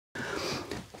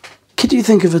Can you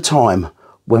think of a time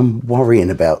when worrying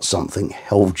about something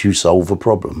helped you solve a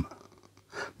problem?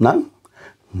 No?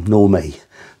 Nor me.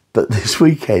 But this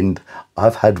weekend,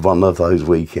 I've had one of those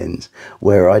weekends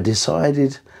where I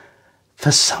decided,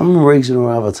 for some reason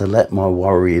or other, to let my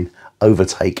worrying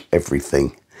overtake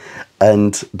everything.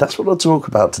 And that's what I'll talk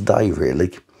about today,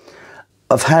 really.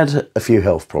 I've had a few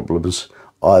health problems.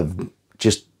 I've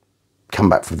just come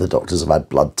back from the doctors. I've had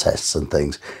blood tests and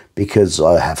things because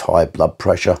I have high blood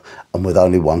pressure, and with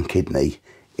only one kidney,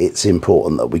 it's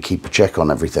important that we keep a check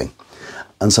on everything.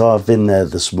 And so I've been there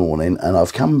this morning, and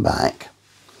I've come back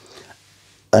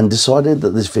and decided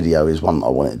that this video is one I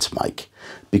wanted to make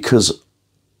because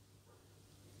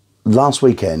last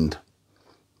weekend,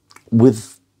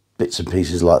 with bits and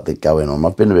pieces like that going on,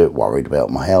 I've been a bit worried about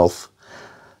my health.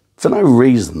 For no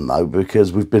reason though,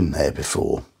 because we've been there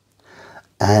before.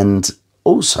 And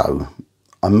also,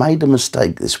 I made a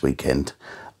mistake this weekend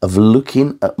of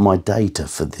looking at my data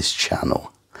for this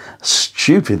channel. A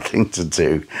stupid thing to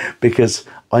do, because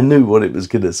I knew what it was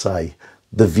going to say.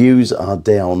 The views are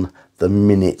down, the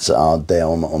minutes are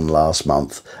down on last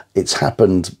month. It's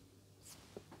happened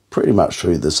pretty much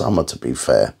through the summer, to be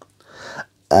fair.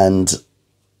 And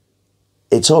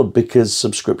it's odd because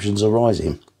subscriptions are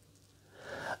rising.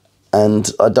 And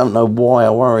I don't know why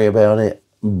I worry about it,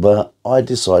 but I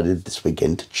decided this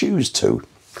weekend to choose to.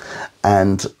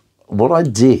 And what I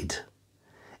did,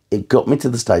 it got me to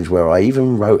the stage where I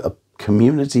even wrote a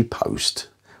community post,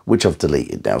 which I've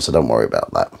deleted now, so don't worry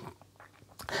about that,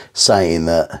 saying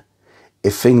that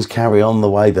if things carry on the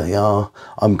way they are,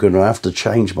 I'm going to have to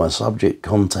change my subject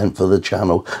content for the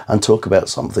channel and talk about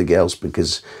something else,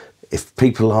 because if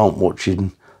people aren't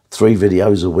watching 3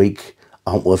 videos a week,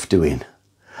 aren't worth doing.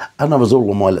 And I was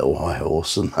all on my little high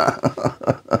horse, and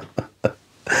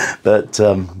but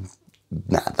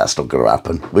nah, that's not going to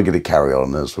happen. We're going to carry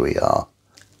on as we are.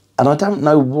 And I don't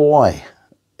know why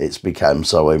it's become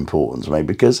so important to me,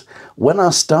 because when I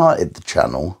started the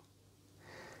channel,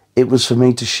 it was for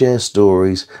me to share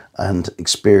stories and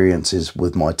experiences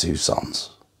with my 2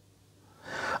 sons.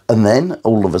 And then,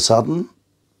 all of a sudden,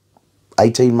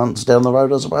 18 months down the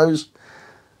road, I suppose,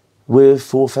 with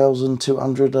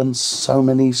 4,200 and so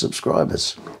many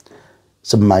subscribers.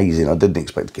 It's amazing. I didn't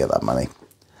expect to get that many.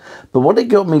 But what it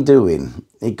got me doing,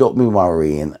 it got me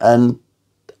worrying, and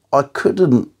I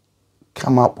couldn't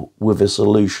come up with a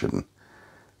solution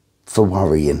for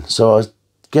worrying. So I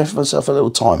gave myself a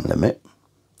little time limit.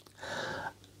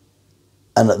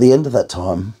 And at the end of that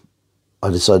time, I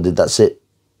decided that's it.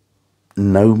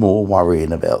 No more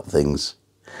worrying about things.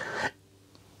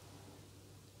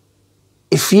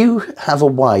 If you have a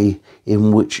way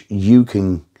in which you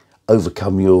can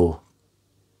overcome your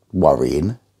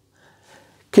worrying,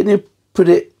 can you put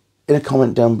it in a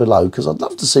comment down below? Because I'd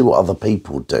love to see what other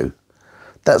people do.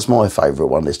 That's my favourite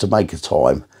one, is to make a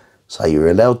time. So you're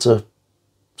allowed to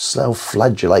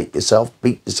self-flagellate yourself,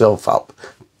 beat yourself up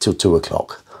till 2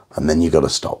 o'clock, and then you've got to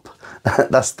stop.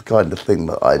 That's the kind of thing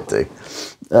that I do.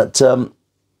 But,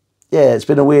 yeah, it's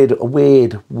been a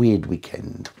weird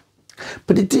weekend.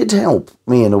 But it did help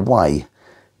me in a way,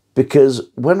 because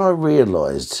when I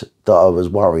realised that I was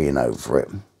worrying over it,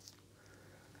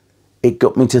 it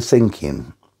got me to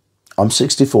thinking, I'm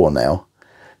 64 now,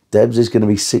 Debs is going to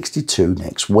be 62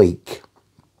 next week,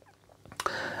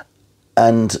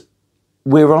 and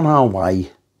we're on our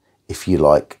way, if you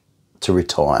like, to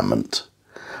retirement.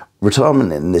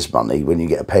 Retirement in this money, when you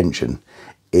get a pension,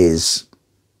 is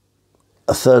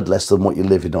 1/3 less than what you're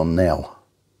living on now.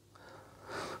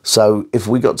 So if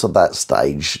we got to that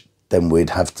stage, then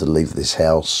we'd have to leave this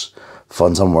house,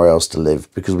 find somewhere else to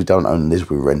live, because we don't own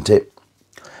this, we rent it.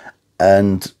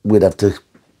 And we'd have to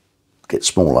get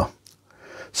smaller.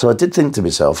 So I did think to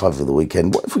myself over the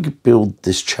weekend, what if we could build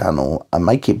this channel and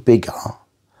make it bigger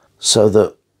so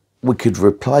that we could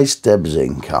replace Deb's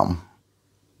income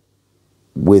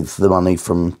with the money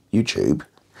from YouTube?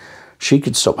 She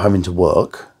could stop having to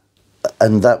work,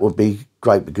 and that would be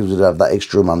great, because we'd have that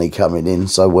extra money coming in,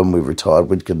 so when we retired,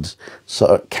 we could sort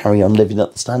of carry on living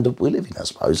at the standard we're living, I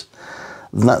suppose.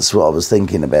 And that's what I was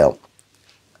thinking about.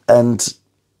 And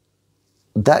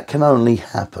that can only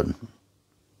happen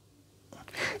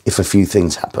if a few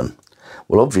things happen.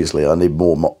 Well, obviously, I need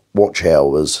more watch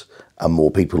hours and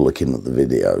more people looking at the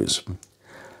videos.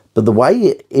 But the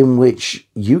way in which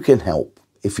you can help,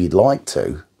 if you'd like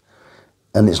to,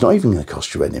 and it's not even going to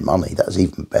cost you any money, that's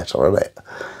even better, isn't it?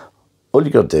 All you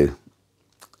got to do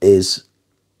is,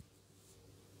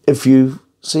 if you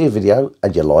see a video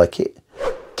and you like it,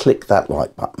 click that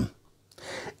like button.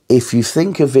 If you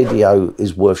think a video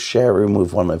is worth sharing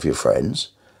with one of your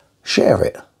friends, share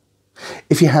it.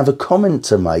 If you have a comment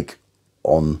to make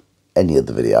on any of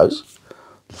the videos,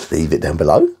 leave it down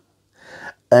below.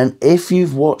 And if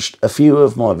you've watched a few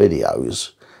of my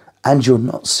videos and you're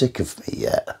not sick of me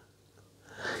yet,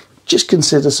 just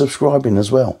consider subscribing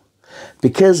as well.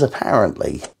 Because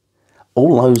apparently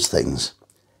all those things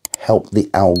help the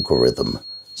algorithm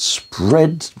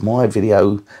spread my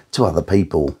video to other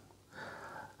people.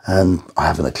 And I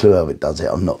haven't a clue how it does it.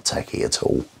 I'm not techie at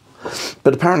all.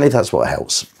 But apparently that's what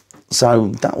helps. So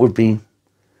that would be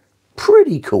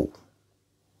pretty cool.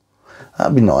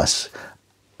 That'd be nice.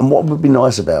 And what would be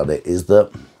nice about it is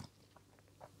that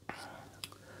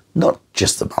not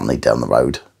just the money down the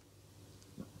road,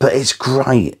 but it's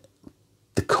great,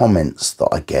 the comments that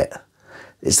I get.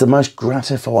 It's the most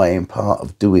gratifying part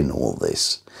of doing all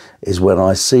this, is when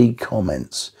I see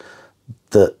comments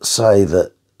that say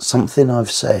that something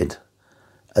I've said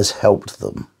has helped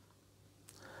them.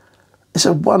 It's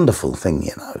a wonderful thing,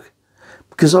 you know,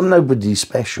 because I'm nobody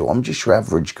special. I'm just your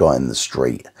average guy in the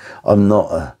street. I'm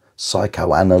not a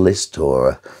psychoanalyst or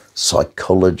a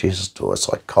psychologist or a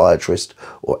psychiatrist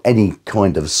or any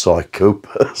kind of psycho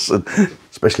person,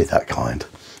 especially that kind.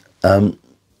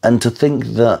 And to think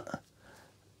that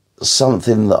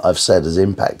something that I've said has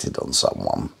impacted on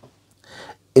someone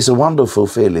is a wonderful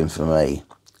feeling for me,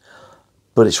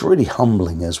 but it's really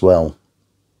humbling as well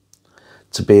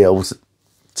to be able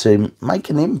to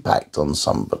make an impact on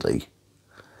somebody.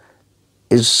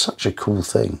 Is such a cool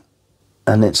thing,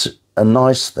 and it's a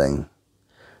nice thing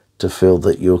to feel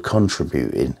that you're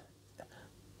contributing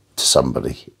to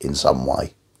somebody in some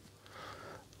way,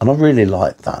 and I really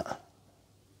like that.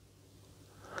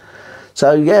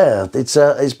 So yeah, it's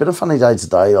been a funny day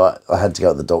today. I had to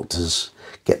go to the doctor's,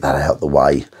 get that out of the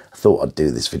way. I thought I'd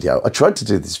do this video. I tried to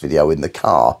do this video in the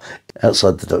car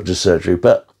outside the doctor's surgery,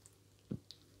 but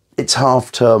it's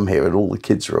half term here and all the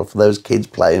kids are off. There was kids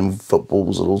playing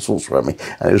footballs and all sorts around me,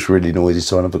 and it was really noisy,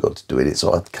 so I never got to do it.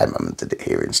 So I came home and did it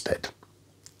here instead.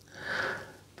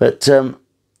 But the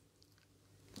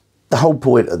whole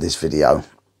point of this video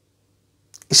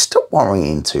is stop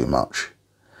worrying too much.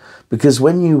 Because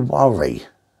when you worry,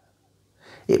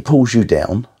 it pulls you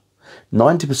down.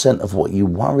 90% of what you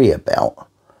worry about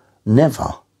never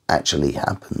actually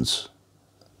happens.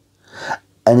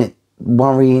 And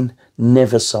worrying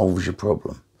never solves your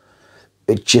problem.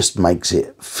 It just makes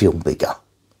it feel bigger.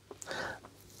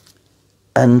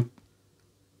 And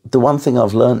the one thing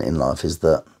I've learned in life is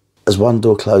that as one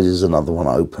door closes, another one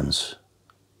opens.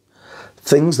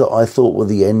 Things that I thought were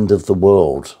the end of the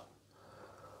world,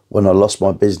 when I lost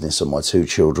my business and my 2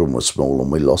 children were small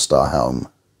and we lost our home,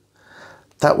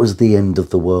 that was the end of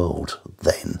the world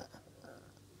then.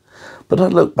 But I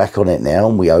look back on it now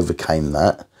and we overcame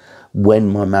that.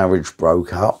 When my marriage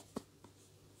broke up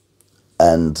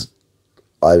and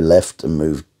I left and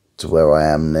moved to where I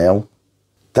am now,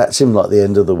 that seemed like the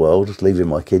end of the world, leaving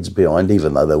my kids behind,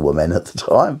 even though they were men at the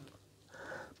time.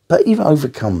 But you've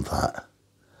overcome that.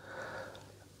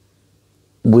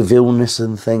 With illness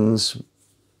and things,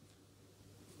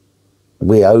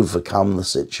 we overcome the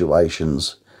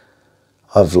situations.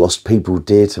 I've lost people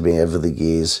dear to me over the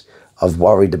years. I've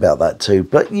worried about that too,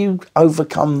 but you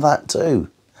overcome that too.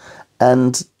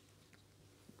 And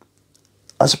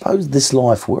I suppose this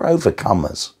life, we're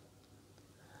overcomers.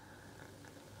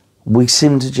 We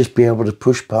seem to just be able to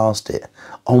push past it,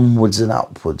 onwards and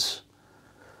upwards.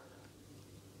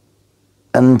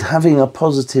 And having a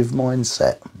positive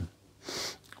mindset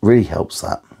really helps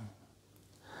that.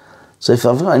 So if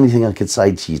I've got anything I could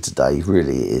say to you today,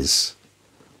 really is,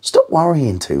 stop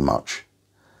worrying too much.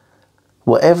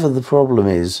 Whatever the problem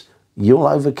is, you'll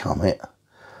overcome it,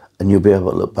 and you'll be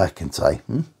able to look back and say,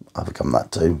 I've overcome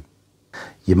that too.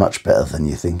 You're much better than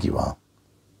you think you are.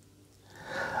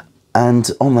 And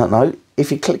on that note,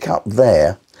 if you click up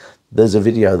there, there's a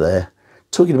video there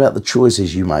talking about the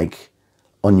choices you make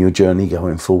on your journey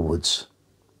going forwards.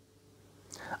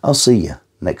 I'll see you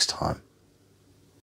next time.